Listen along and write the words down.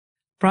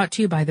Brought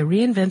to you by the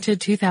reinvented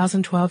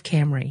 2012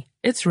 Camry.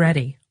 It's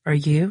ready. Are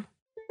you?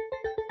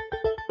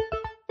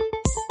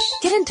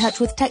 Get in touch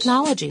with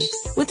technology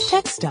with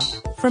Tech Stuff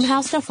from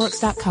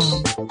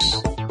HowStuffWorks.com.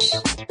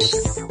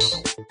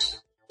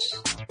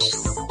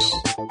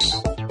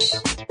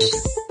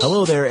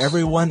 Hello there,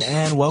 everyone,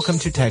 and welcome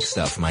to Tech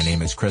Stuff. My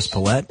name is Chris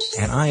Paulette,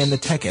 and I am the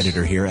tech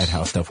editor here at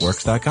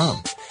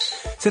HowStuffWorks.com.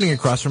 Sitting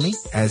across from me,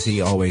 as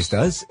he always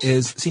does,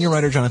 is senior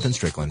writer Jonathan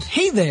Strickland.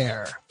 Hey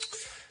there!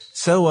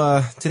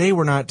 So, today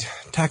we're not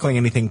tackling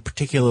anything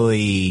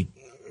particularly,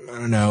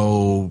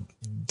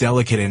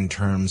 delicate in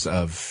terms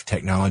of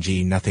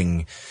technology,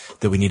 nothing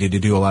that we needed to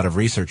do a lot of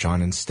research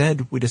on.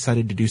 Instead, we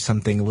decided to do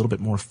something a little bit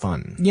more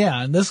fun.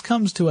 Yeah, and this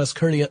comes to us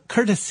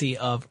courtesy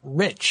of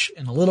Rich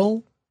in a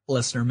little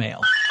listener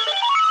mail.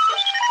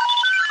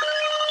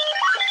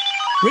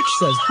 Rich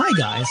says, "Hi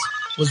guys,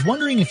 was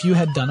wondering if you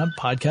had done a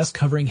podcast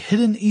covering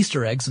hidden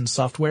Easter eggs in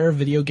software,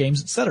 video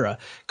games, etc.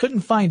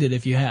 Couldn't find it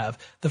if you have.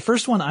 The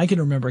first one I can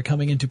remember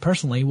coming into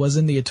personally was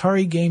in the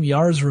Atari game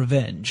Yar's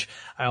Revenge.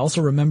 I also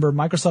remember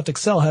Microsoft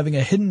Excel having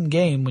a hidden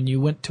game when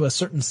you went to a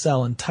certain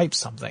cell and typed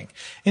something.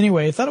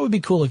 Anyway, I thought it would be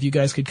cool if you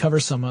guys could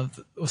cover some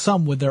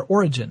with their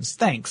origins.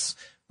 Thanks,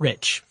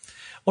 Rich."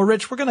 Well,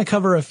 Rich, we're going to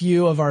cover a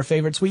few of our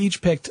favorites. We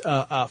each picked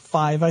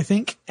 5, I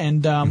think,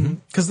 and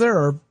because there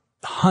are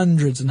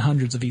hundreds and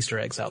hundreds of Easter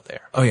eggs out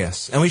there. Oh,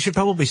 yes. And we should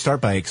probably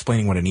start by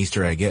explaining what an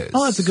Easter egg is.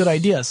 Oh, that's a good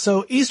idea.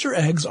 So Easter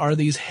eggs are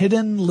these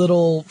hidden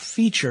little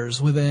features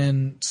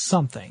within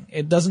something.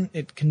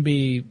 It can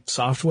be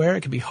software,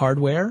 it can be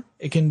hardware,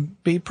 it can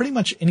be pretty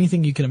much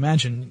anything you can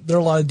imagine. There are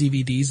a lot of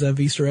DVDs that have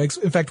Easter eggs.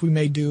 In fact, we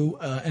may do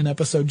an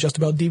episode just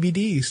about DVD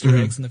Easter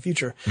eggs in the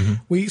future.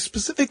 We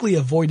specifically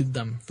avoided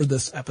them for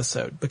this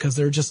episode because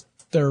there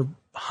are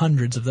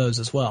hundreds of those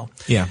as well.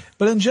 Yeah.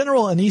 But in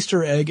general, an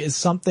Easter egg is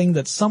something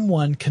that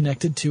someone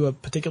connected to a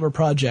particular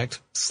project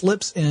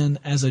slips in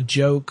as a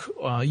joke,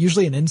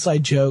 usually an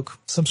inside joke,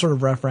 some sort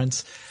of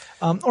reference,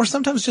 or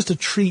sometimes just a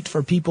treat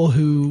for people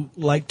who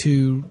like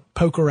to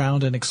poke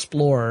around and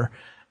explore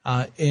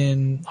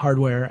in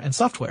hardware and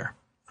software.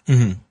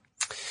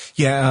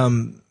 Yeah,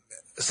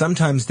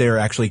 sometimes they're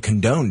actually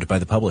condoned by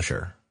the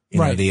publisher.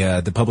 Right.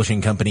 The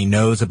publishing company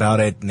knows about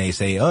it and they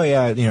say, oh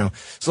yeah,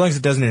 as long as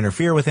it doesn't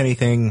interfere with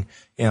anything,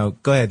 go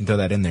ahead and throw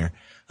that in there.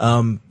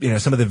 Some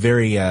of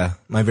the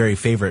my very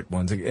favorite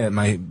ones,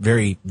 my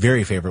very,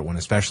 very favorite one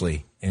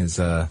especially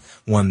is,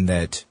 one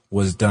that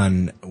was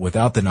done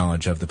without the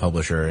knowledge of the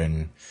publisher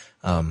and,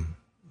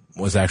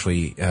 was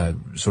actually,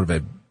 sort of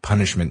a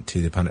punishment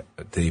to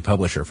the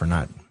publisher for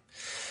not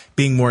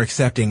being more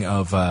accepting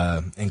of,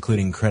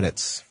 including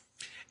credits.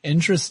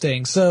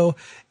 Interesting. So,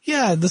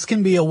 yeah, this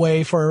can be a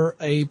way for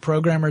a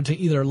programmer to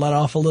either let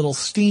off a little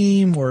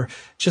steam or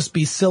just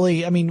be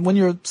silly. I mean, when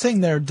you're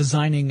sitting there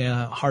designing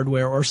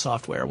hardware or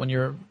software, when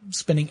you're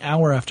spending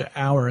hour after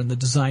hour in the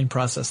design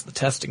process, the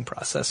testing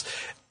process,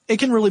 it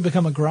can really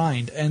become a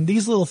grind. And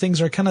these little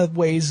things are kind of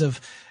ways of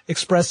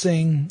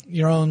expressing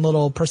your own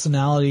little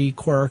personality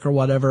quirk or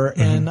whatever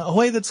in a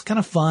way that's kind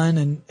of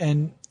fun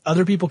and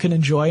other people can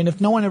enjoy. And if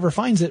no one ever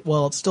finds it,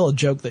 well, it's still a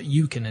joke that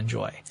you can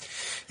enjoy.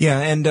 Yeah,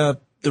 and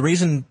the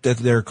reason that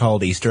they're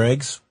called Easter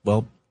eggs,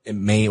 well, it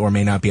may or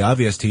may not be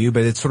obvious to you,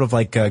 but it's sort of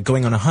like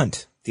going on a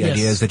hunt. The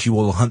idea is that you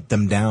will hunt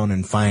them down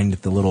and find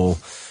the little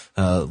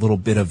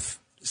bit of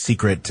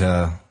secret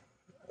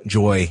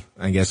joy,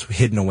 I guess,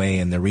 hidden away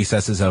in the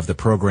recesses of the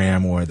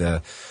program or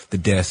the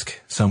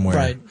disk somewhere.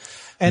 Right.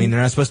 I mean,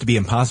 they're not supposed to be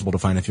impossible to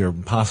find. If you're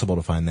impossible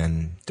to find,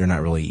 then they're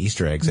not really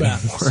Easter eggs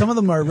anymore. Some of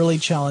them are really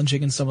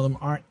challenging and some of them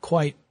aren't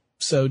quite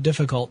so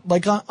difficult.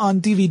 Like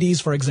on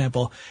DVDs, for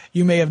example,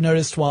 you may have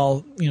noticed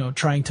while,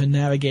 trying to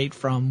navigate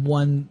from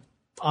one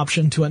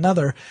option to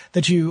another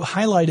that you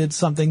highlighted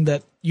something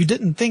that you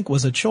didn't think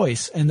was a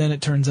choice. And then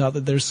it turns out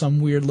that there's some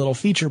weird little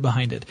feature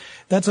behind it.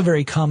 That's a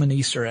very common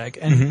Easter egg.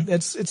 And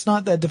it's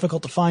not that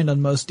difficult to find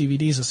on most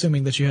DVDs,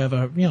 assuming that you have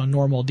a,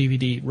 normal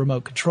DVD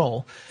remote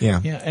control.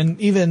 Yeah.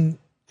 And even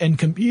in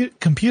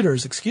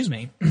computers,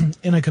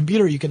 in a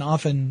computer, you can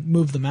often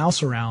move the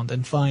mouse around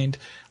and find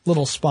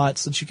little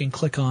spots that you can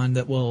click on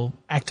that will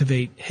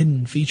activate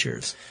hidden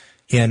features.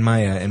 Yeah, in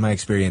my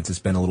experience, it's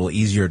been a little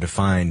easier to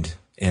find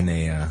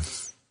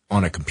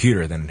on a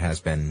computer than it has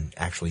been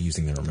actually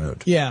using the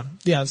remote. Yeah.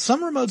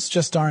 Some remotes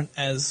just aren't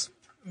as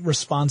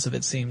responsive,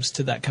 it seems,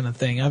 to that kind of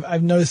thing.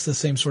 I've noticed the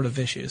same sort of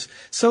issues.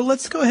 So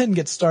let's go ahead and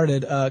get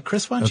started.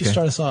 Chris, why don't you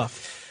start us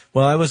off?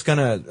 Well, I was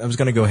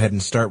gonna go ahead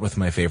and start with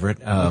my favorite.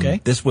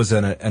 Okay. This was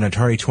an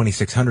Atari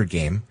 2600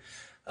 game,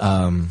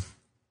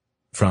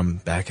 from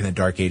back in the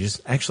dark ages.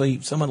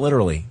 Actually, somewhat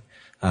literally,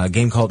 a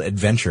game called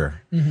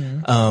Adventure,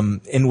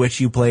 in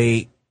which you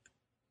play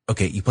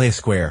a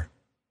square.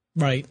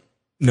 Right.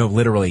 No,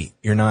 literally,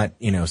 you're not,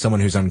 someone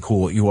who's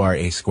uncool. You are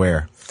a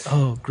square.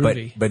 Oh,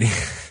 groovy.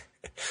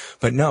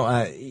 But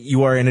no,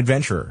 you are an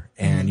adventurer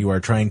and you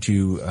are trying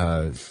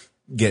to,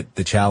 get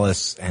the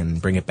chalice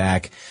and bring it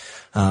back.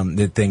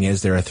 The thing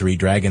is, there are 3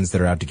 dragons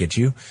that are out to get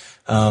you.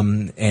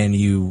 And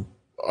you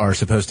are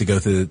supposed to go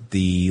through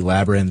the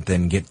labyrinth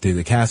and get through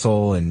the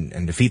castle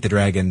and defeat the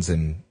dragons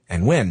and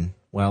win.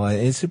 Well,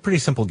 it's a pretty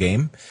simple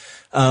game.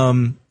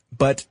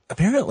 But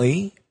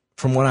apparently,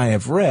 from what I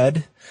have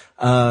read,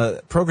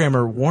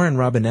 programmer Warren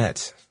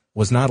Robinett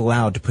was not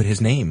allowed to put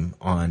his name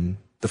on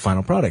the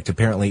final product.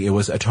 Apparently, it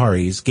was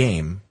Atari's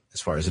game,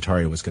 as far as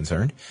Atari was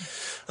concerned.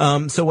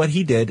 So what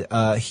he did,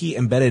 he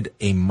embedded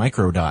a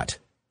microdot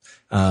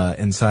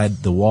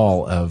inside the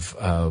wall of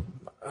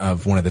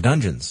one of the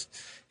dungeons.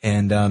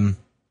 And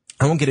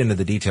I won't get into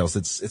the details.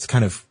 It's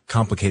kind of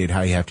complicated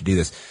how you have to do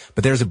this.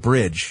 But there's a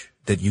bridge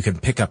that you can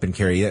pick up and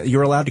carry.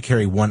 You're allowed to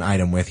carry one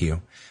item with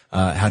you.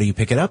 How do you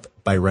pick it up?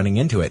 By running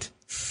into it.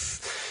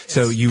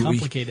 So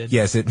complicated.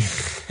 Yes,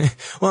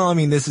 well, I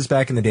mean, this is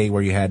back in the day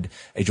where you had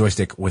a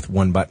joystick with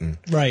one button.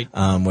 Right.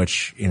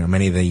 Which,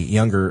 many of the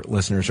younger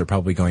listeners are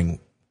probably going,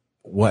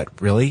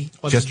 what, really?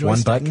 What's just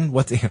one button?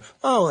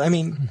 Oh, I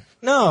mean,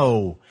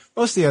 no.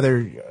 Most of the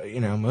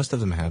other, most of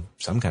them have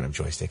some kind of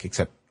joystick,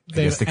 except I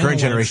guess the current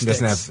generation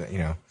doesn't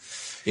have,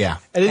 yeah.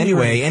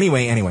 Anyway,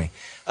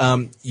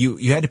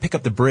 you had to pick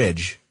up the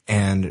bridge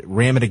and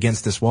ram it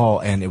against this wall,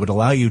 and it would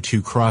allow you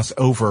to cross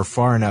over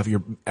far enough.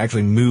 You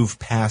actually move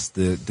past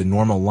the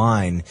normal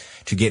line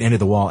to get into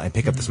the wall and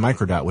pick up this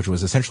microdot, which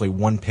was essentially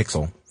 1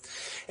 pixel.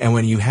 And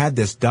when you had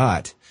this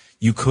dot,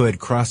 you could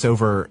cross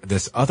over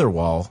this other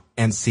wall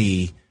and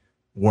see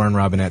Warren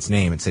Robinett's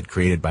name. It said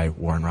created by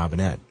Warren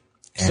Robinett.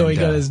 And, so he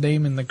got his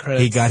name in the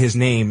credits. He got his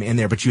name in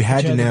there, but you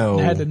had to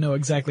know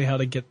exactly how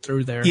to get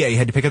through there. Yeah, you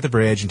had to pick up the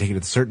bridge and take it to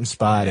a certain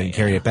spot and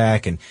carry it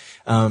back. And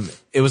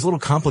it was a little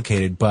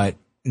complicated, but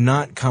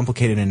not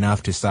complicated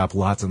enough to stop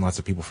lots and lots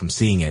of people from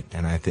seeing it.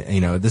 And I think,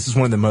 this is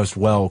one of the most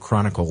well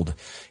chronicled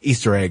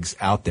Easter eggs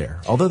out there.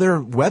 Although there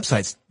are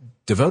websites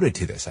devoted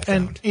to this, I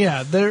found.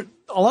 And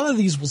a lot of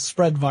these will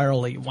spread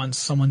virally once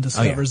someone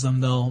discovers them.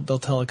 They'll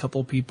tell a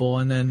couple people,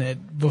 and then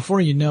before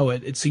you know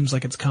it, it seems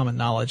like it's common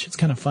knowledge. It's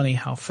kind of funny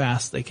how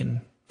fast they can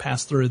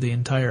pass through the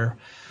entire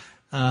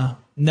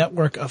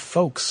network of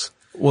folks.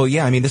 Well,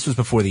 yeah, I mean, this was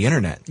before the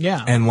internet.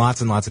 Yeah. And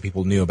lots of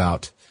people knew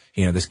about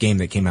this game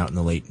that came out in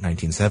the late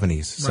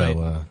 1970s.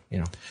 So,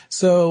 right.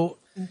 So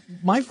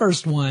my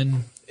first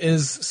one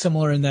is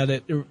similar in that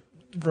it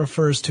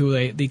refers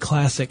to the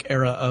classic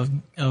era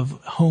of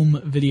home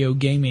video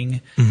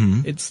gaming.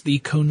 Mm-hmm. It's the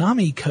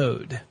Konami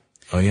code.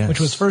 Oh, yes. Which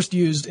was first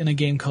used in a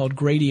game called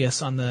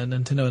Gradius on the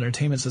Nintendo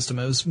Entertainment System.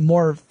 It was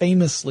more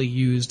famously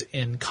used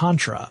in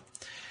Contra.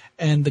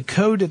 And the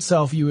code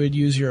itself, you would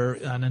use your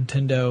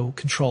Nintendo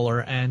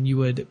controller and you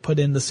would put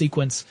in the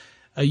sequence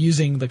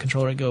using the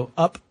controller and go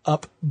up,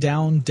 up,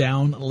 down,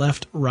 down,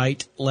 left,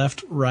 right,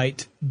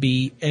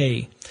 B,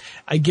 A.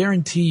 I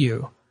guarantee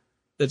you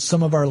that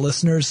some of our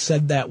listeners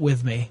said that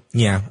with me.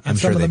 Yeah, I'm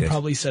sure they did. Some of them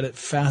probably said it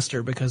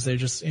faster because they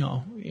just,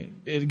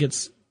 it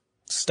gets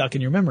stuck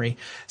in your memory.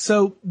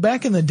 So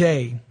back in the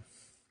day,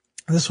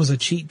 this was a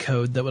cheat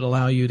code that would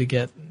allow you to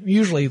get,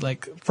 usually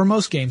for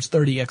most games,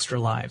 30 extra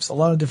lives. A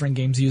lot of different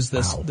games use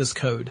this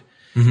code.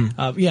 Mm-hmm.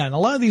 And a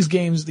lot of these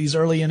games, these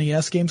early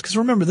NES games, because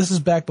remember, this is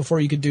back before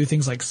you could do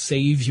things like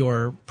save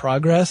your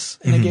progress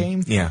in a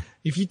game. Yeah.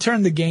 If you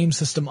turned the game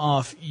system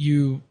off,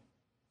 you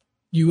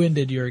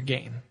ended your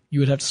game. You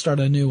would have to start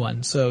a new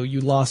one. So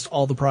you lost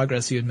all the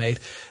progress you had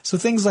made. So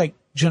things like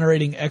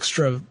generating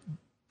extra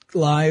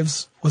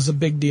lives was a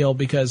big deal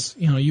because,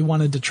 you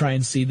wanted to try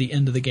and see the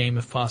end of the game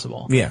if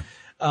possible. Yeah.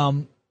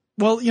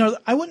 Well,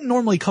 I wouldn't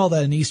normally call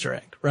that an Easter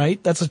egg,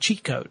 right? That's a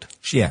cheat code.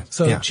 Yeah.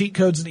 So cheat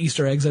codes and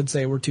Easter eggs, I'd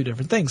say, were two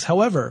different things.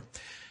 However,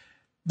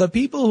 the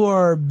people who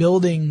are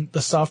building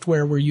the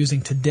software we're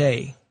using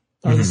today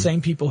are the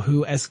same people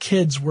who, as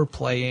kids, were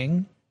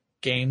playing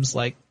games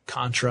like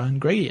Contra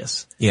and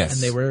Gradius. Yes.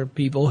 And they were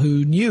people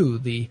who knew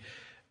the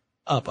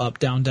up, up,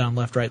 down, down,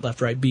 left,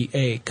 right, B,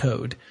 A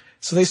code.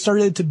 So they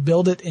started to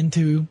build it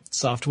into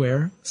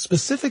software.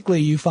 Specifically,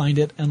 you find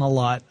it in a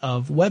lot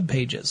of web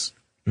pages.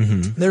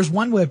 Mm-hmm. There's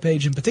one web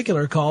page in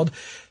particular called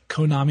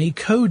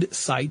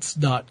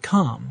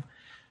KonamiCodeSites.com.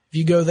 If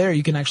you go there,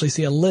 you can actually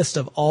see a list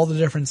of all the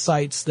different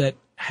sites that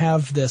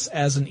have this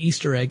as an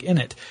Easter egg in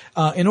it.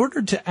 In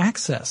order to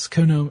access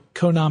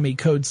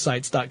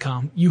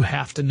KonamiCodeSites.com, you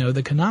have to know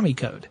the Konami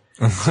code.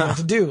 So you have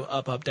to do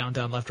up, up, down,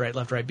 down, left, right,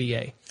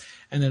 BA.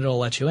 And then it'll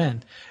let you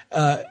in.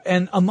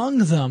 And among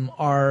them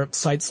are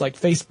sites like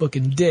Facebook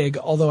and Dig,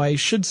 although I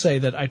should say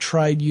that I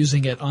tried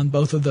using it on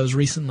both of those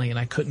recently and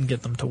I couldn't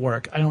get them to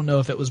work. I don't know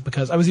if it was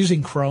because I was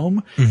using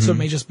Chrome, so it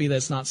may just be that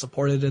it's not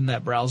supported in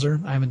that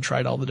browser. I haven't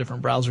tried all the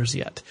different browsers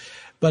yet.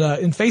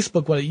 But in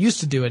Facebook, what it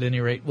used to do at any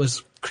rate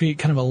was create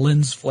kind of a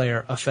lens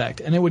flare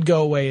effect. And it would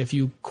go away if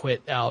you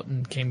quit out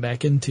and came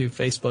back into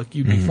Facebook.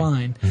 You'd be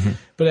fine.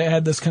 But it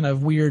had this kind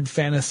of weird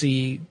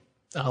fantasy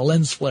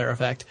lens flare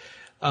effect.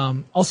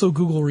 Also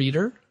Google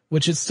Reader,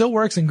 which it still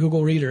works in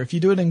Google Reader. If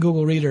you do it in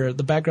Google Reader,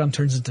 the background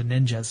turns into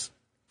ninjas.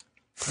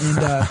 And,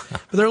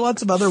 but there are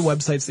lots of other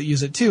websites that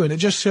use it too. And it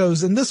just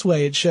shows, in this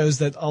way, it shows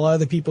that a lot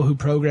of the people who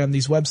program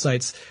these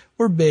websites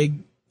were big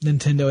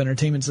Nintendo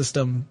Entertainment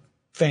System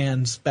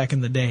fans back in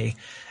the day.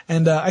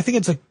 And, I think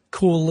it's a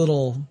cool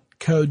little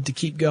code to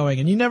keep going.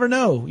 And you never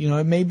know,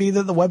 it may be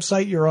that the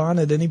website you're on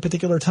at any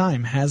particular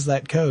time has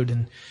that code.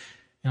 And,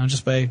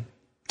 just by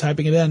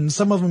typing it in.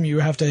 Some of them you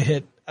have to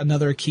hit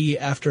another key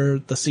after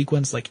the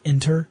sequence, like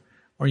enter,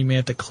 or you may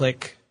have to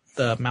click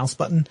the mouse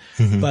button.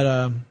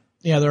 But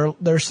yeah,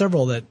 there are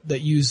several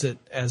that use it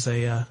as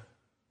a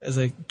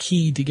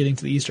key to getting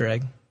to the Easter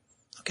egg.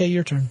 Okay,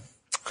 your turn.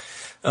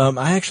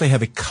 I actually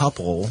have a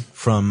couple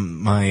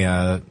from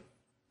my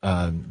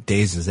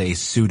days as a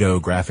pseudo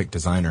graphic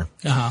designer.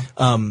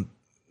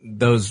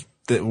 Those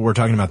that we're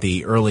talking about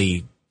the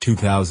early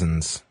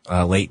 2000s,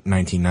 late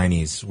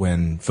 1990s,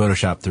 when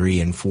Photoshop 3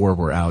 and 4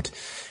 were out.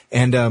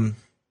 And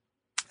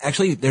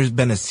actually, there's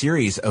been a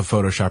series of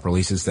Photoshop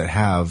releases that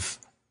have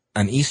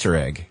an Easter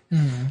egg.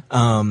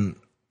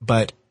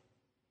 But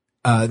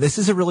this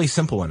is a really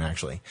simple one,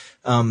 actually.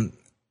 In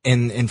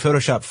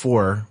Photoshop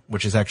 4,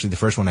 which is actually the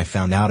first one I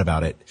found out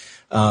about it,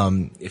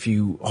 if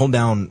you hold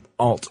down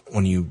Alt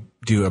when you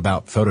do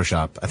About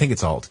Photoshop, I think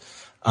it's Alt,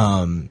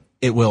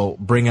 it will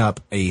bring up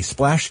a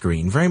splash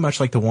screen, very much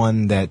like the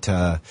one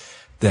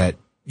that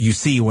you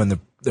see when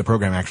the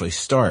program actually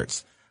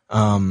starts.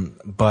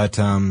 But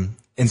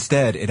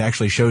instead, it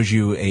actually shows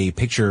you a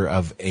picture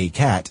of a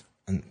cat,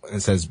 and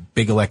it says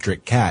Big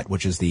Electric Cat,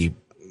 which was the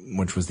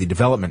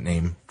development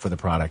name for the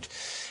product.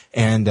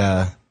 And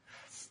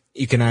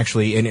you can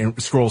actually, and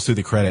it scrolls through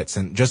the credits,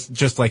 and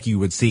just like you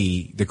would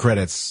see the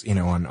credits,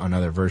 on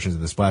other versions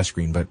of the splash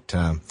screen, but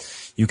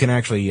you can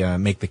actually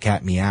make the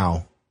cat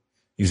meow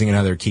using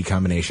another key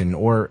combination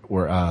or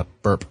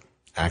burp,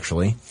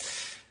 actually.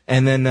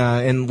 And then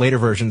in later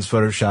versions,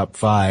 Photoshop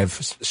 5,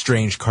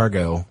 Strange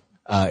Cargo,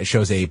 it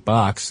shows a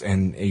box,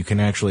 and you can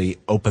actually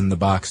open the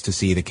box to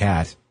see the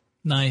cat.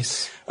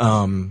 Nice.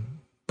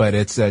 But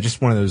it's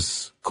just one of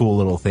those cool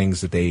little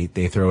things that they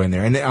throw in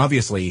there. And they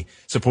obviously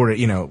support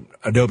it,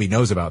 Adobe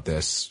knows about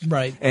this.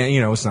 Right. And,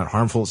 it's not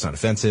harmful, it's not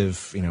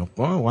offensive,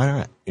 well, why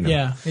not?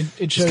 Yeah,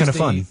 it shows kind of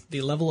fun.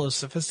 The level of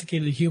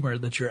sophisticated humor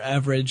that your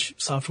average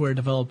software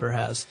developer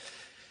has.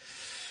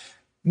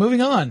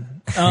 Moving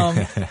on.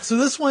 So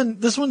this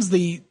one's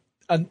the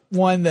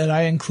one that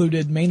I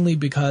included mainly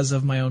because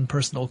of my own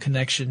personal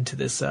connection to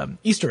this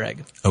Easter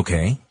egg.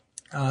 Okay.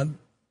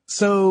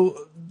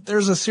 So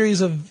there's a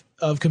series of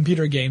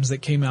computer games that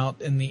came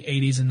out in the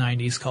 80s and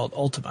 90s called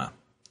Ultima.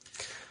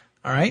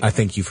 All right? I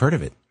think you've heard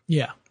of it.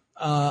 Yeah.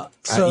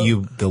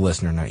 You, the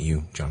listener, not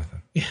you,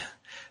 Jonathan. Yeah.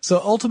 So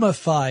Ultima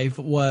 5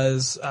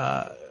 was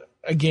a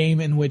game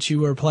in which you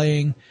were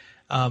playing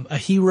a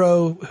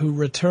hero who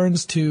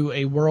returns to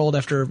a world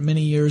after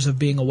many years of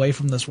being away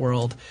from this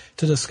world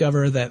to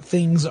discover that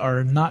things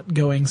are not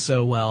going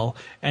so well,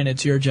 and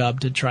it's your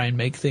job to try and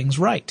make things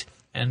right.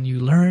 And you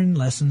learn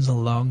lessons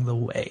along the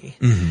way.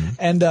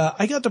 And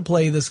I got to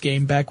play this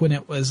game back when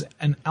it was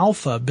an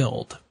alpha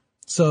build.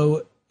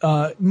 So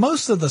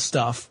most of the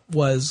stuff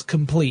was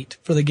complete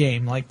for the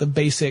game, like the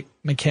basic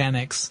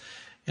mechanics,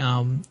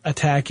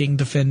 attacking,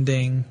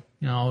 defending,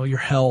 your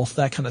health,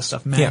 that kind of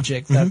stuff,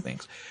 magic, that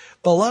things.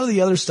 But a lot of the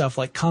other stuff,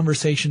 like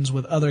conversations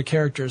with other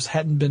characters,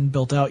 hadn't been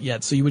built out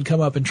yet. So you would come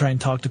up and try and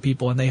talk to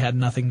people, and they had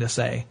nothing to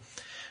say.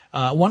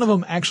 One of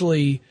them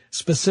actually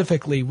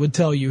specifically would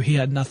tell you he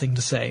had nothing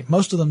to say.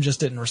 Most of them just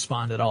didn't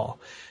respond at all.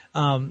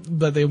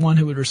 But the one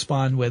who would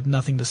respond with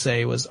nothing to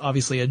say was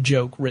obviously a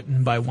joke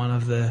written by one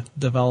of the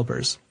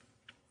developers.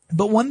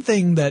 But one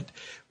thing that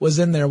was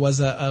in there was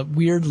a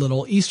weird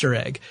little Easter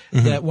egg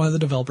that one of the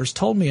developers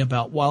told me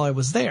about while I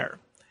was there.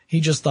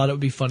 He just thought it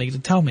would be funny to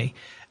tell me.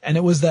 And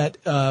it was that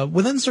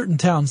within certain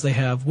towns they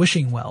have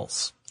wishing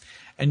wells.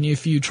 And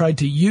if you tried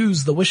to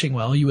use the wishing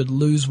well, you would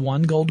lose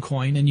 1 gold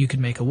coin and you could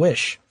make a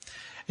wish.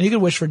 And you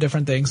could wish for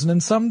different things. And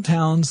in some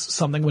towns,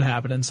 something would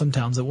happen. In some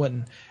towns, it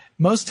wouldn't.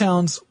 Most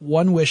towns,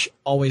 one wish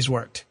always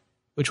worked,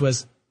 which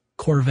was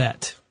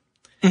Corvette.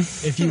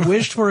 If you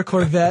wished for a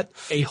Corvette,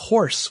 a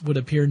horse would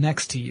appear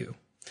next to you.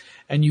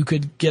 And you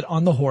could get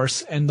on the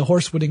horse, and the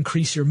horse would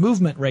increase your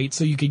movement rate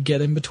so you could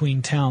get in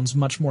between towns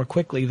much more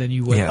quickly than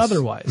you would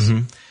otherwise.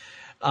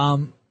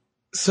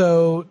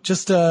 So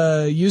just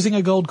using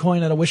a gold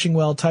coin at a wishing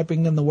well,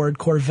 typing in the word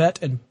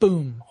Corvette, and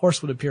boom,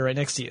 horse would appear right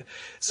next to you.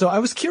 So I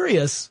was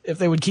curious if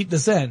they would keep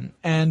this in.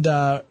 And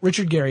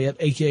Richard Garriott,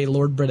 aka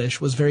Lord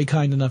British, was very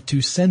kind enough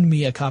to send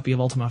me a copy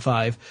of Ultima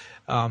 5.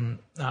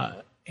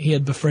 He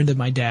had befriended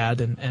my dad,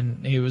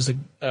 and he was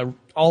a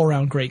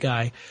all-around great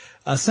guy.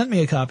 Sent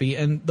me a copy,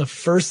 and the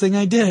first thing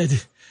I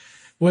did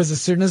was, as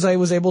soon as I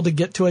was able to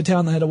get to a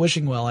town that had a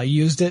wishing well, I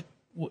used it,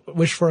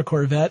 wished for a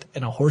Corvette,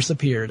 and a horse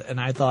appeared. And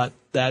I thought,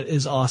 that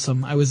is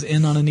awesome. I was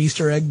in on an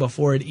Easter egg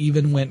before it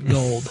even went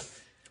gold.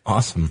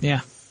 Awesome. Yeah.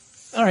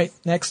 All right,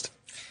 next.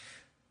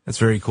 That's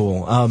very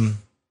cool.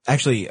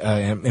 Actually,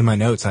 in my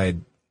notes,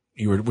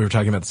 we were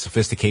talking about the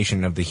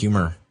sophistication of the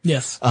humor.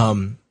 Yes.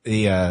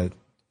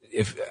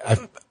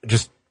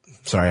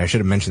 Sorry, I should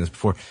have mentioned this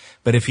before,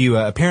 but if you,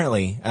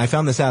 apparently, I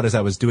found this out as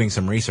I was doing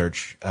some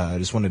research, I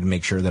just wanted to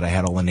make sure that I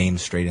had all the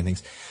names straight and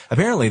things.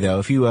 Apparently though,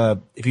 if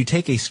you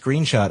take a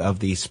screenshot of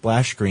the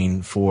splash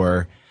screen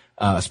for,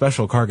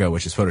 Special Cargo,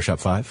 which is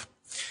Photoshop 5,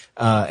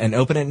 and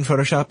open it in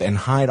Photoshop and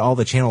hide all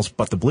the channels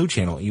but the blue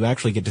channel, you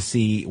actually get to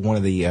see one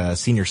of the, a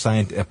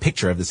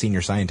picture of the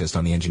senior scientist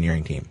on the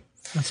engineering team.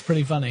 That's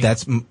pretty funny.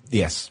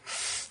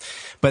 Yes.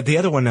 But the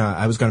other one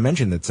I was going to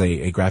mention that's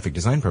a graphic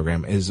design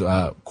program is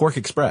Quark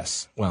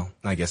Express. Well,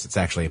 I guess it's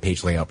actually a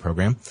page layout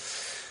program.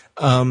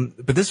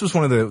 But this was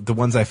one of the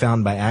ones I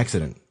found by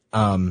accident.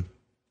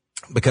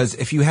 Because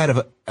if you had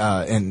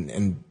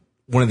in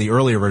one of the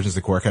earlier versions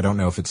of Quark, I don't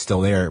know if it's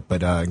still there,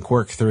 but in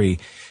Quark 3,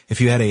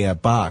 if you had a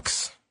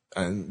box,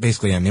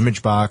 basically an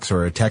image box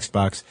or a text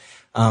box,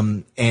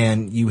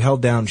 and you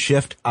held down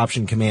Shift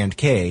Option Command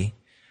K,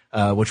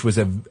 which was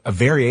a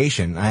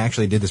variation. I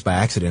actually did this by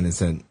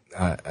accident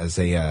as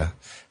a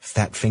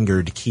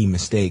fat-fingered key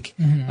mistake.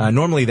 Mm-hmm.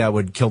 Normally that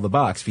would kill the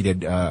box if you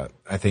did,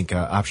 I think,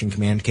 Option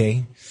Command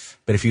K.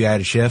 But if you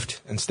added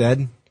Shift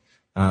instead,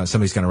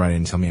 somebody's going to write in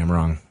and tell me I'm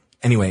wrong.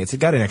 Anyway, it's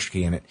got an extra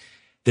key in it.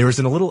 There was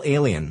a little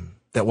alien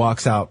that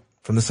walks out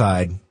from the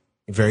side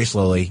very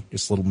slowly,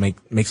 just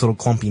makes little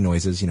clumpy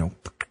noises, and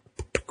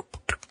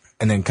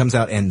then comes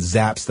out and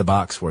zaps the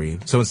box for you.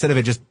 So instead of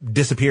it just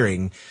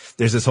disappearing,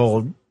 there's this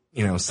whole,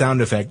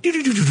 sound effect,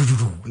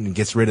 and it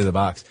gets rid of the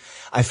box.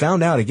 I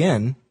found out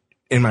again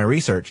in my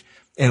research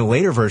in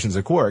later versions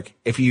of Quark,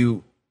 if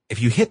you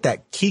hit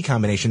that key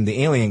combination,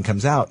 the alien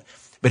comes out.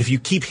 But if you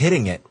keep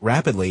hitting it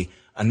rapidly,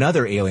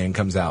 another alien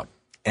comes out,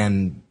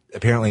 and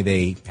apparently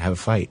they have a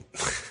fight.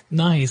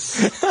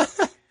 Nice.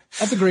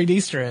 That's a great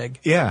Easter egg.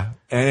 Yeah.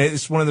 And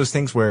it's one of those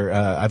things where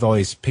I've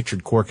always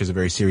pictured Quark as a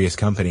very serious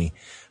company,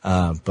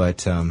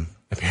 but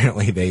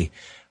apparently they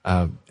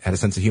had a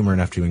sense of humor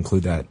enough to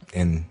include that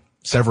in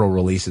several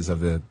releases of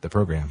the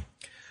program.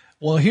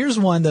 Well, here's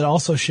one that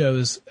also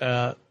shows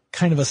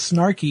kind of a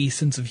snarky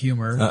sense of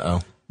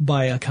humor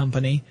by a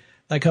company,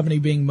 that company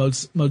being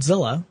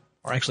Mozilla.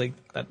 Or actually,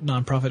 that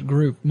nonprofit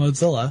group,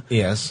 Mozilla.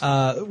 Yes.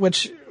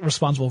 Which is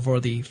responsible for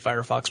the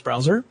Firefox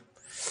browser.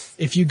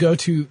 If you go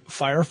to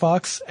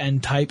Firefox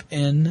and type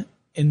in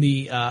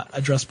the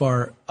address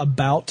bar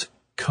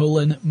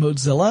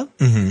about:/Mozilla,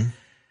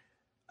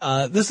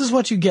 mm-hmm. This is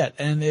what you get.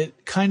 And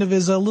it kind of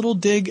is a little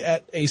dig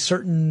at a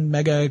certain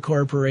mega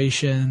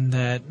corporation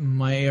that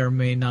may or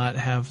may not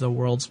have the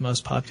world's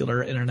most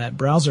popular internet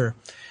browser.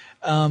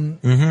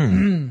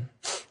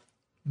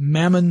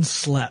 Mammon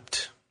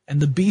slept. And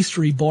the beast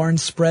reborn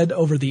spread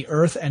over the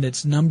earth, and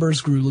its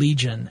numbers grew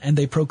legion. And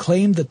they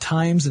proclaimed the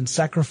times and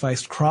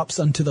sacrificed crops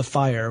unto the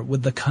fire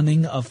with the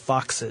cunning of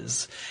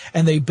foxes.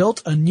 And they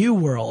built a new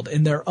world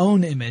in their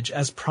own image,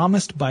 as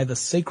promised by the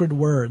sacred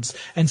words,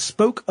 and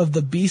spoke of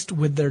the beast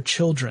with their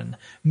children.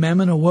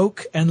 Mammon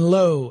awoke, and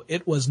lo,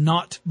 it was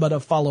naught but a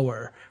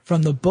follower.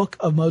 From the Book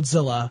of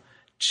Mozilla,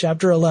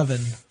 Chapter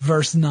 11,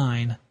 Verse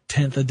 9,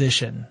 10th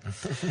edition.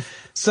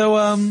 So,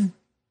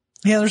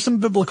 yeah, there's some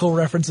biblical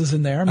references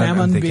in there.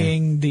 Mammon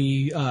being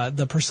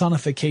the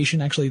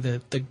personification, actually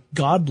the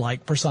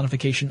godlike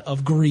personification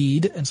of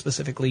greed, and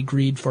specifically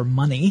greed for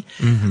money,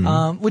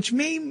 which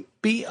may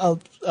be a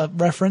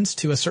reference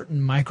to a certain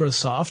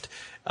Microsoft,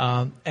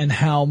 and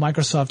how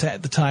Microsoft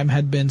at the time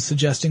had been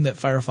suggesting that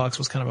Firefox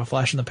was kind of a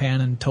flash in the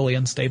pan and totally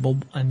unstable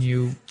and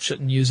you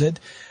shouldn't use it.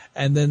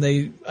 And then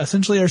they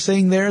essentially are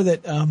saying there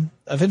that,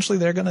 eventually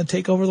they're going to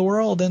take over the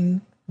world, and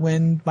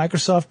when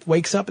Microsoft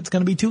wakes up, it's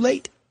going to be too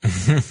late.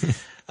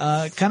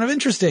 Kind of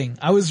interesting.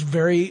 I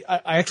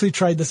actually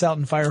tried this out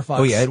in Firefox.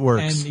 Oh yeah, it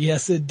works. And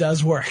yes, it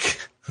does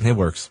work. It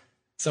works.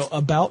 So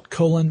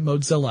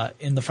about:/Mozilla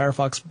in the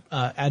Firefox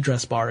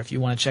address bar if you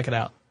want to check it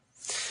out.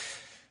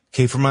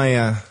 Okay, for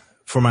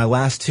my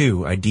last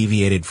two, I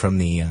deviated from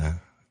the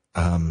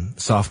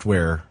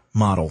software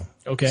model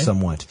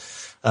somewhat.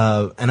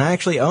 And I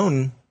actually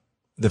own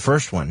the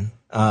first one.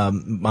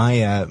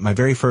 My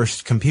very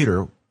first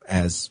computer,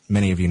 as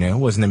many of you know,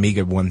 was an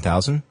Amiga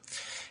 1000.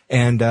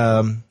 And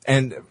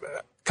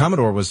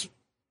Commodore was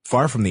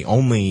far from the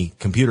only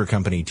computer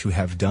company to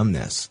have done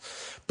this.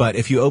 But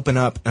if you open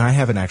up, and I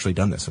haven't actually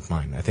done this with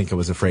mine. I think I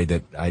was afraid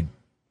that I'd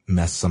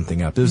mess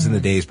something up. It was in the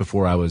days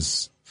before I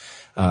was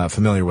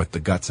familiar with the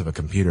guts of a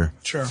computer.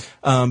 Sure.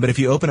 But if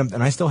you open up,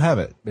 and I still have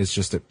it, it's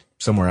just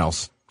somewhere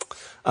else.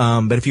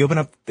 But if you open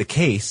up the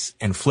case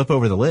and flip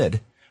over the lid,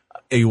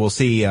 you will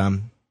see all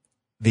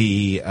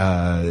the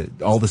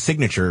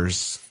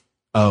signatures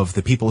of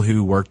the people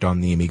who worked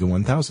on the Amiga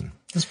 1000.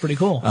 That's pretty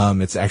cool.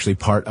 It's actually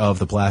part of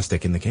the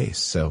plastic in the case,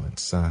 so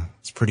it's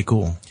pretty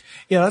cool.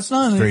 Yeah, that's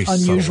not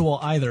unusual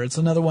either. It's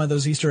another one of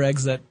those Easter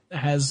eggs that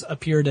has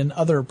appeared in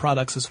other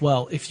products as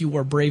well. If you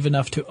were brave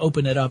enough to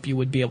open it up, you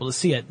would be able to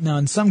see it. Now,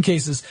 in some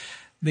cases,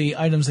 the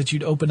items that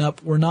you'd open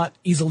up were not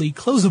easily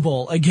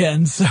closable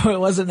again, so it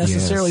wasn't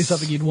necessarily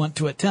something you'd want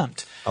to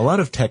attempt. A lot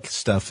of tech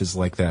stuff is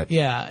like that.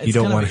 Yeah, it's you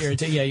don't kind want of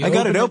irritating. Yeah, I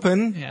got it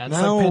open. Yeah, it's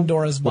like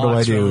Pandora's box. What do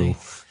I do? Really.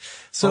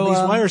 So these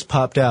wires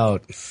popped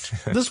out.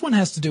 This one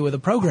has to do with a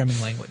programming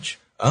language.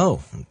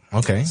 Oh,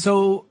 okay.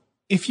 So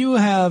if you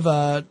have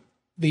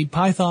the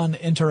Python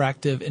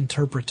Interactive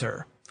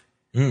Interpreter,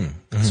 so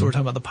we're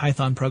talking about the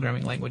Python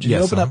programming language. If you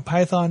open up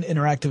Python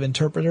Interactive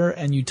Interpreter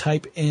and you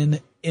type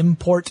in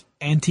import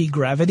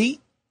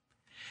anti-gravity,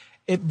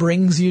 it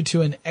brings you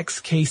to an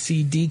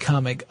XKCD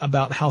comic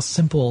about how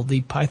simple the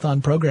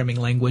Python programming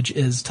language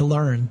is to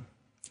learn.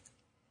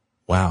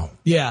 Wow.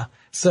 Yeah.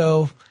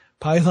 So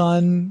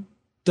Python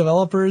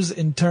developers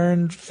in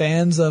turn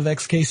fans of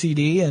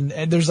XKCD, and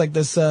there's like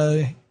this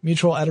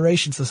mutual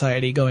adoration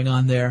society going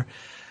on there.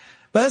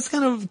 But that's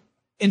kind of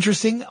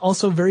interesting.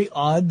 Also very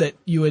odd that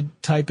you would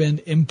type in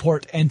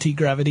import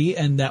anti-gravity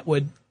and that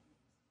would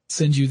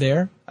send you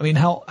there. I mean,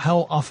 how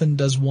often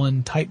does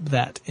one type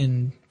that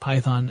in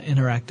Python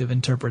Interactive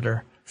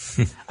Interpreter?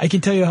 I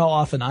can tell you how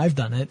often I've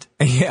done it.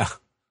 Yeah.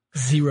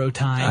 0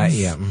 times.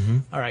 Yeah. Mm-hmm.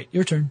 All right,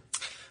 your turn.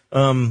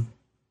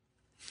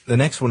 The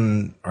next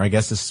one, or I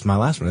guess this is my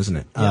last one, isn't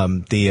it?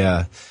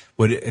 Yeah.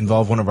 Would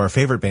involve one of our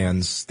favorite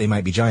bands, They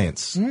Might Be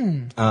Giants,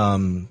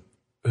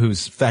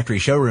 whose Factory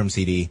Showroom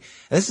CD.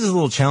 This is a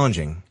little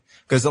challenging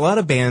because a lot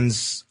of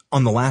bands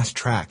on the last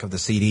track of the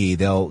CD,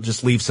 they'll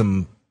just leave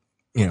some,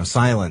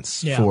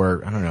 silence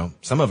for, I don't know,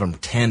 some of them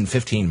 10,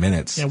 15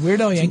 minutes. Yeah,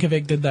 Weird Al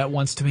Yankovic did that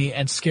once to me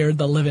and scared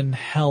the living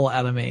hell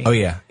out of me. Oh,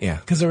 yeah, yeah.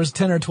 Because there was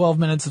 10 or 12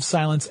 minutes of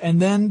silence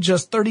and then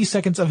just 30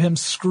 seconds of him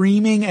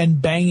screaming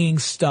and banging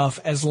stuff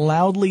as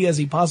loudly as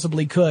he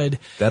possibly could.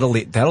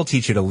 That'll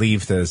teach you to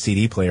leave the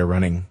CD player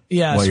running.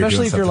 Yeah, while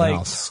especially if you're like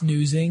else.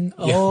 snoozing.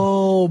 Yeah.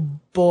 Oh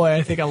boy,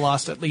 I think I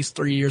lost at least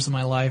 3 years of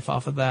my life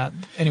off of that.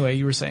 Anyway,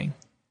 you were saying.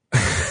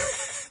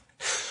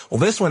 Well,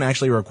 this one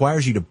actually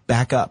requires you to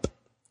back up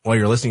while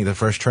you're listening to the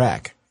first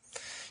track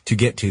to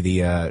get to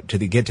the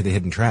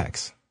hidden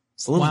tracks.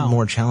 It's a little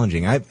more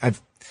challenging.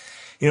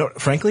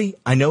 Frankly,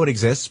 I know it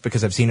exists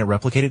because I've seen it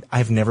replicated.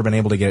 I've never been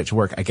able to get it to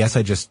work. I guess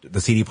the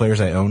CD players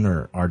I own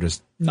are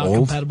just not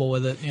old. compatible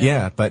with it.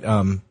 Yeah, but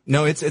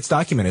no, it's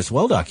documented. It's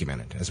well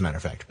documented, as a matter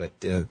of fact. But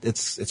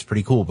it's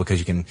pretty cool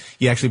because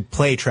you actually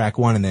play track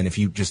 1, and then if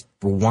you just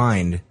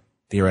rewind,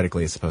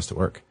 theoretically, it's supposed to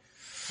work.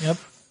 Yep,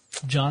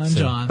 John and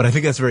John. But I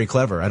think that's very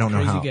clever. I don't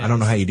know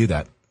how you do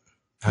that.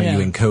 How you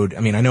encode? I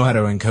mean, I know how to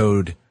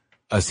encode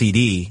a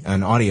CD,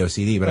 an audio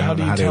CD, but I don't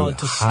know how to hide. How do you tell it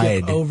to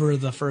skip over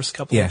the first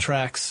couple of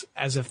tracks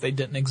as if they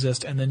didn't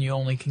exist, and then you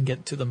only can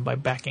get to them by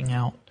backing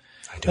out?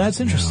 That's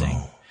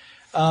interesting.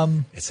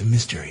 It's a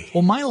mystery.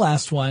 Well, my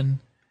last one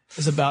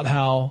is about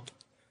how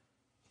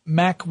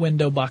Mac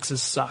window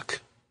boxes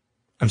suck.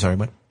 I'm sorry,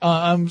 what?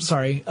 I'm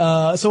sorry.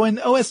 So in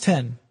OS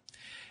X,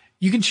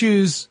 you can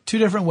choose 2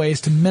 different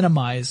ways to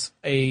minimize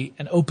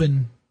an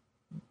open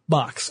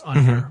box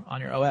on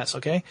your OS,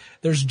 okay?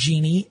 There's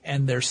Genie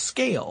and there's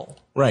Scale.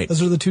 Right.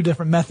 Those are the 2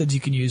 different methods you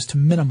can use to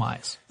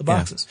minimize the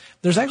boxes. Yeah.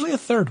 There's actually a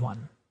third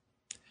one,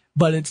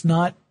 but it's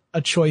not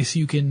a choice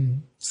you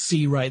can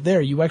see right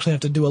there. You actually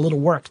have to do a little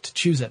work to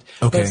choose it.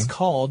 Okay. But it's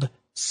called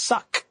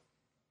Suck.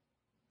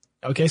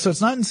 Okay, so it's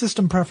not in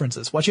system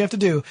preferences. What you have to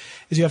do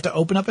is you have to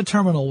open up a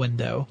terminal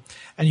window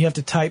and you have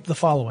to type the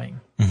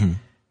following.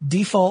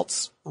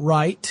 Defaults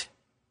write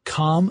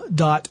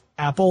com.apple.doc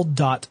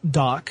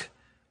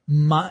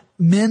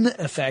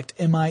mineffect,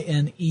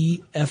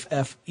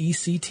 MINEFFECT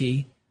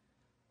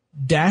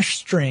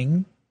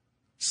 -string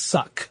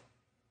suck.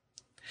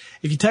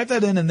 If you type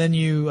that in and then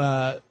you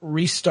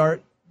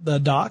restart the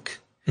dock,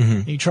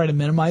 and you try to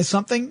minimize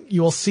something,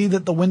 you will see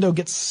that the window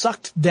gets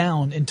sucked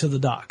down into the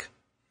dock.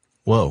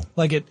 Whoa.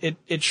 Like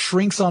it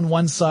shrinks on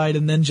one side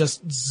and then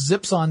just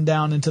zips on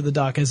down into the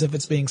dock as if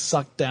it's being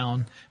sucked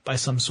down by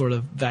some sort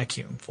of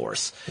vacuum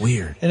force.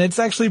 Weird. And it's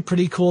actually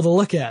pretty cool to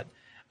look at.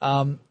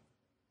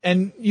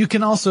 And you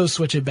can also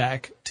switch it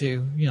back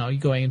to,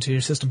 going into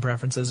your system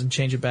preferences and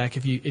change it back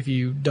if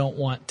you don't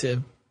want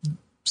to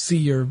see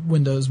your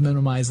windows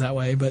minimized that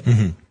way. But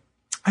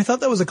I thought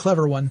that was a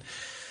clever one.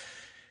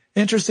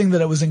 Interesting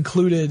that it was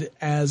included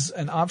as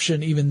an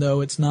option, even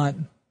though it's not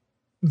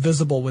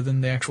visible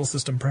within the actual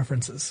system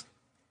preferences.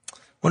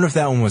 Wonder if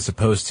that one was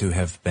supposed to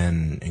have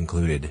been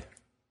included.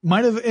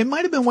 It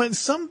might have been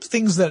some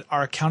things that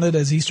are counted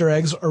as Easter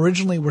eggs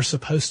originally were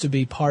supposed to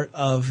be part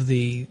of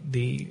the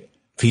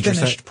feature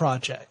finished set?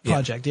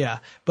 project, yeah.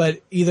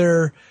 But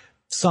either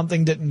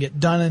something didn't get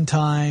done in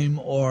time,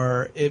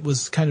 or it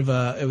was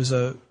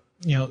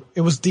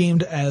it was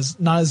deemed as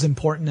not as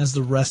important as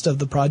the rest of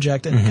the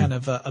project and kind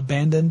of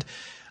abandoned.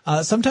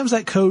 Sometimes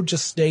that code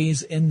just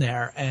stays in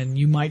there, and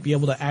you might be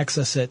able to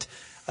access it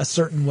a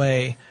certain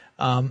way.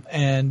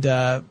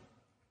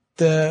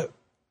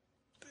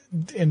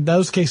 In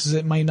those cases,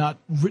 it might not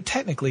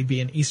technically be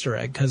an Easter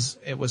egg because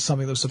it was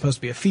something that was supposed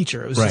to be a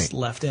feature. It was just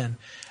left in.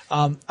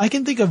 I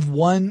can think of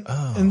one,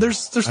 and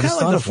there's kind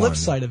of like the flip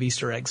side of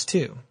Easter eggs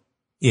too.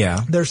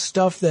 Yeah. There's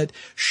stuff that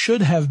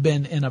should have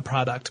been in a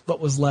product but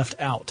was left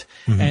out.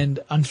 And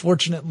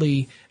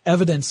unfortunately,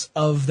 evidence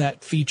of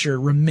that feature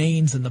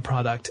remains in the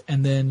product,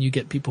 and then you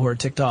get people who are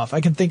ticked off.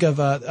 I can think of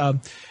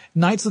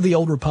Knights of the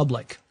Old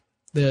Republic,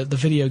 the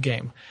video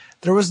game.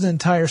 There was an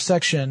entire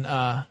section,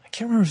 I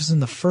can't remember if it was in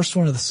the first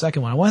one or the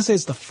second one. I want to say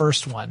it's the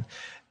first one.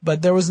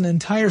 But there was an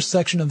entire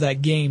section of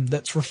that game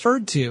that's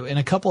referred to in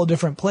a couple of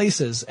different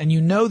places, and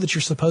you know that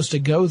you're supposed to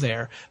go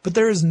there, but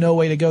there is no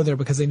way to go there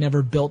because they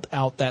never built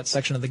out that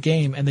section of the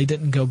game, and they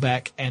didn't go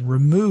back and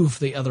remove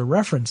the other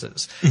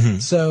references.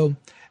 So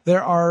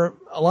there are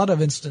a lot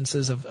of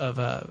instances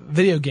of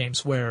video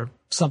games where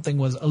something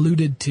was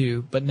alluded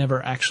to but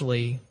never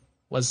actually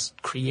was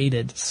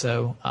created.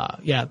 So,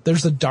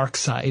 there's a dark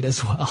side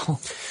as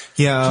well.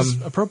 Yeah. Which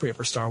is appropriate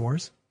for Star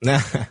Wars.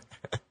 Yeah,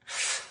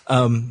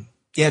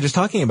 just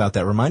talking about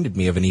that reminded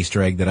me of an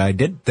Easter egg that I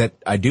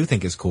do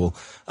think is cool.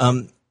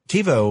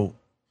 TiVo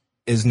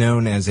is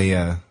known as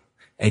a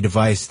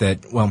device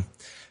that, well,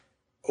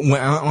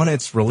 on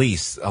its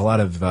release, a lot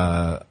of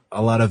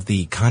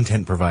the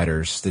content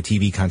providers, the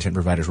TV content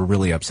providers, were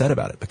really upset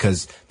about it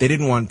because they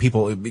didn't want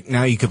people.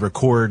 Now you could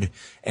record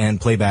and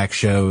play back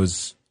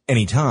shows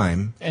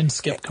anytime and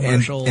skip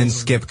commercials and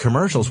skip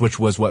commercials, which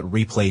was what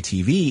Replay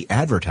TV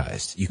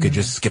advertised. You could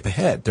just skip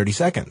ahead 30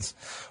 seconds.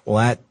 Well,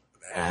 that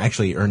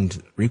actually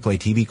earned Replay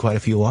TV quite a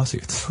few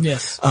lawsuits.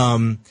 Yes.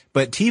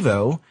 But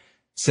TiVo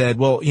said,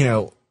 well,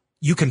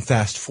 you can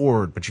fast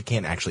forward, but you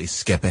can't actually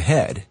skip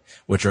ahead,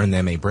 which earned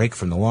them a break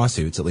from the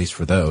lawsuits, at least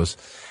for those.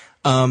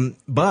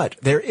 But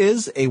there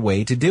is a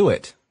way to do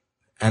it.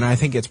 And I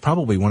think it's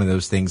probably one of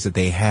those things that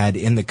they had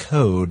in the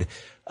code,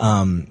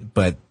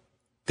 but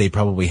they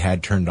probably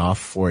had turned off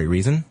for a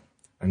reason.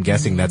 I'm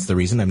guessing that's the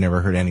reason. I've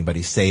never heard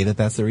anybody say that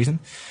that's the reason.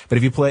 But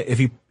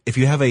if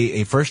you have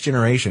a first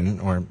generation,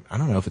 or I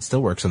don't know if it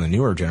still works on the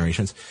newer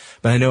generations,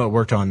 but I know it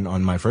worked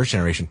on my first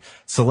generation,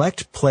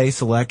 select 30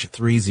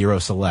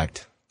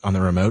 select on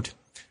the remote.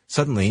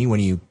 Suddenly, when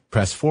you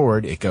press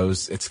forward, it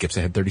skips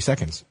ahead 30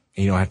 seconds.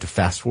 And you don't have to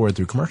fast forward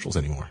through commercials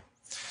anymore.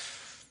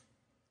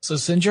 So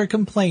send your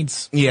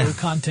complaints to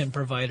content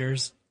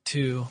providers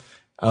to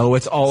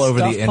it's all over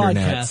the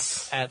internet.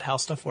 Podcasts at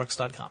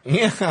howstuffworks.com.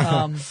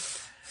 Yeah.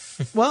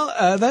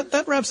 Well,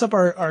 that wraps up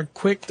our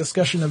quick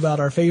discussion about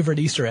our favorite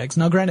Easter eggs.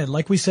 Now, granted,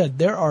 like we said,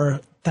 there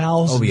are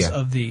thousands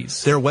of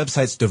these. There are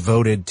websites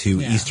devoted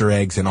to Easter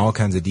eggs and all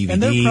kinds of DVDs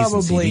and there are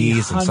probably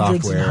and CDs and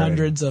software. And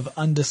hundreds of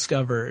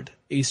undiscovered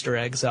Easter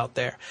eggs out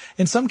there.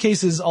 In some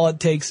cases, all it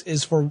takes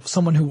is for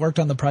someone who worked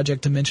on the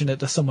project to mention it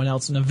to someone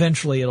else, and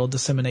eventually it'll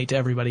disseminate to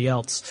everybody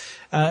else.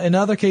 In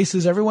other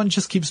cases, everyone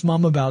just keeps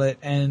mum about it,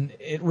 and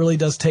it really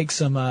does take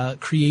some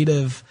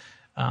creative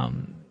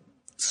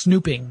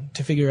snooping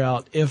to figure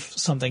out if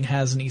something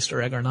has an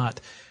Easter egg or not.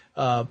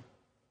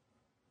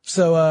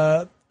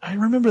 So I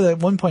remember that at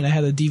one point I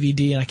had a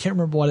DVD, and I can't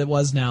remember what it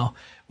was now,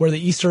 where the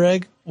Easter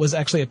egg was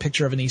actually a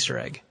picture of an Easter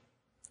egg.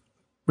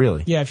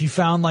 Really? Yeah, if you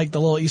found like the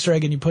little Easter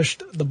egg and you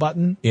pushed the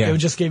button, it would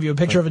just give you a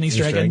picture of an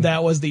Easter egg, and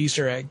that was the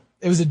Easter egg.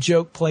 It was a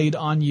joke played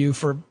on you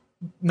for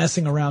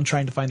messing around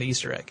trying to find the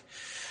Easter egg.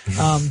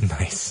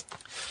 Nice.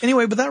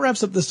 Anyway, but that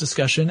wraps up this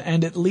discussion,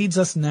 and it leads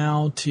us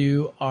now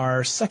to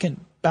our second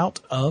bout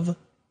of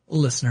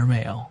listener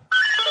mail.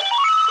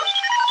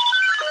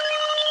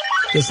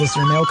 This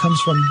listener mail comes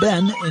from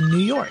Ben in New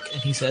York,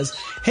 and he says,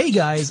 "Hey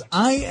guys,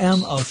 I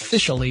am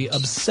officially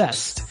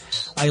obsessed.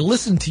 I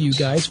listened to you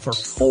guys for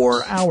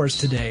 4 hours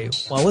today.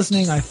 While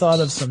listening, I thought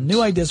of some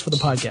new ideas for the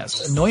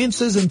podcast.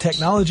 Annoyances in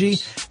technology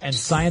and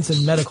science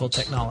and medical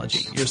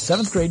technology. Your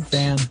 7th grade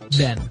fan,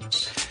 Ben.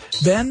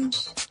 Ben,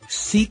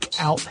 seek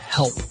out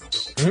help.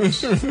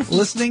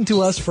 Listening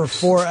to us for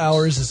 4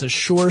 hours is a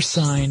sure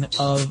sign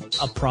of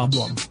a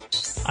problem.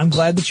 I'm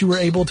glad that you were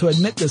able to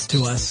admit this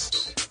to us.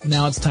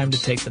 Now it's time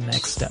to take the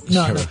next step."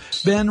 No,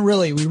 Ben,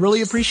 really, we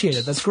really appreciate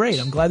it. That's great.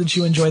 I'm glad that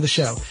you enjoy the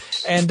show.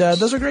 And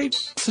those are great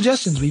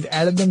suggestions. We've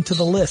added them to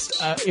the list.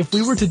 If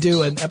we were to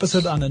do an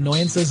episode on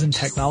annoyances in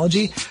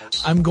technology,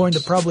 I'm going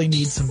to probably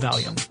need some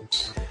Valium.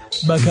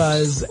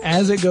 Because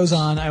as it goes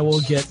on, I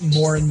will get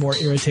more and more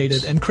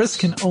irritated, and Chris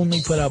can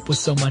only put up with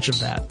so much of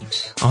that.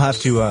 I have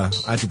to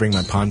bring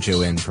my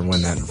poncho in for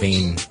when that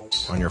vein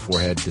on your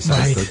forehead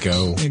decides to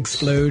go.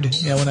 Explode.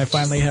 Yeah, when I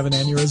finally have an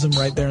aneurysm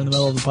right there in the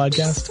middle of the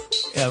podcast.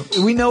 Yeah,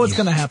 we know it's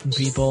going to happen,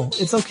 people.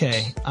 It's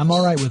okay. I'm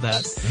all right with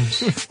that.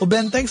 Well,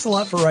 Ben, thanks a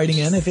lot for writing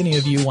in. If any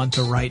of you want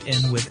to write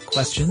in with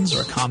questions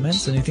or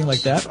comments, anything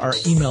like that, our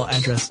email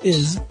address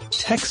is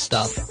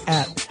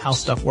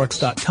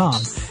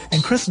techstuff@howstuffworks.com.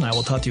 And Chris and I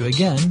will talk to you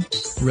again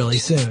really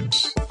soon.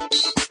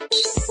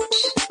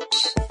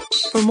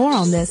 For more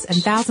on this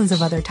and thousands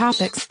of other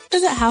topics,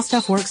 visit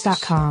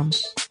howstuffworks.com.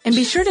 And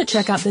be sure to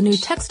check out the new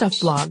Tech Stuff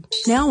blog,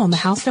 now on the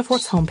How Stuff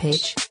Works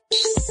homepage.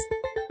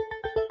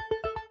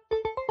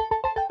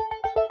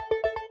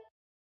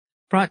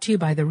 Brought to you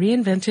by the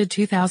reinvented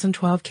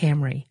 2012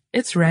 Camry.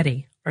 It's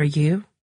ready. Are you?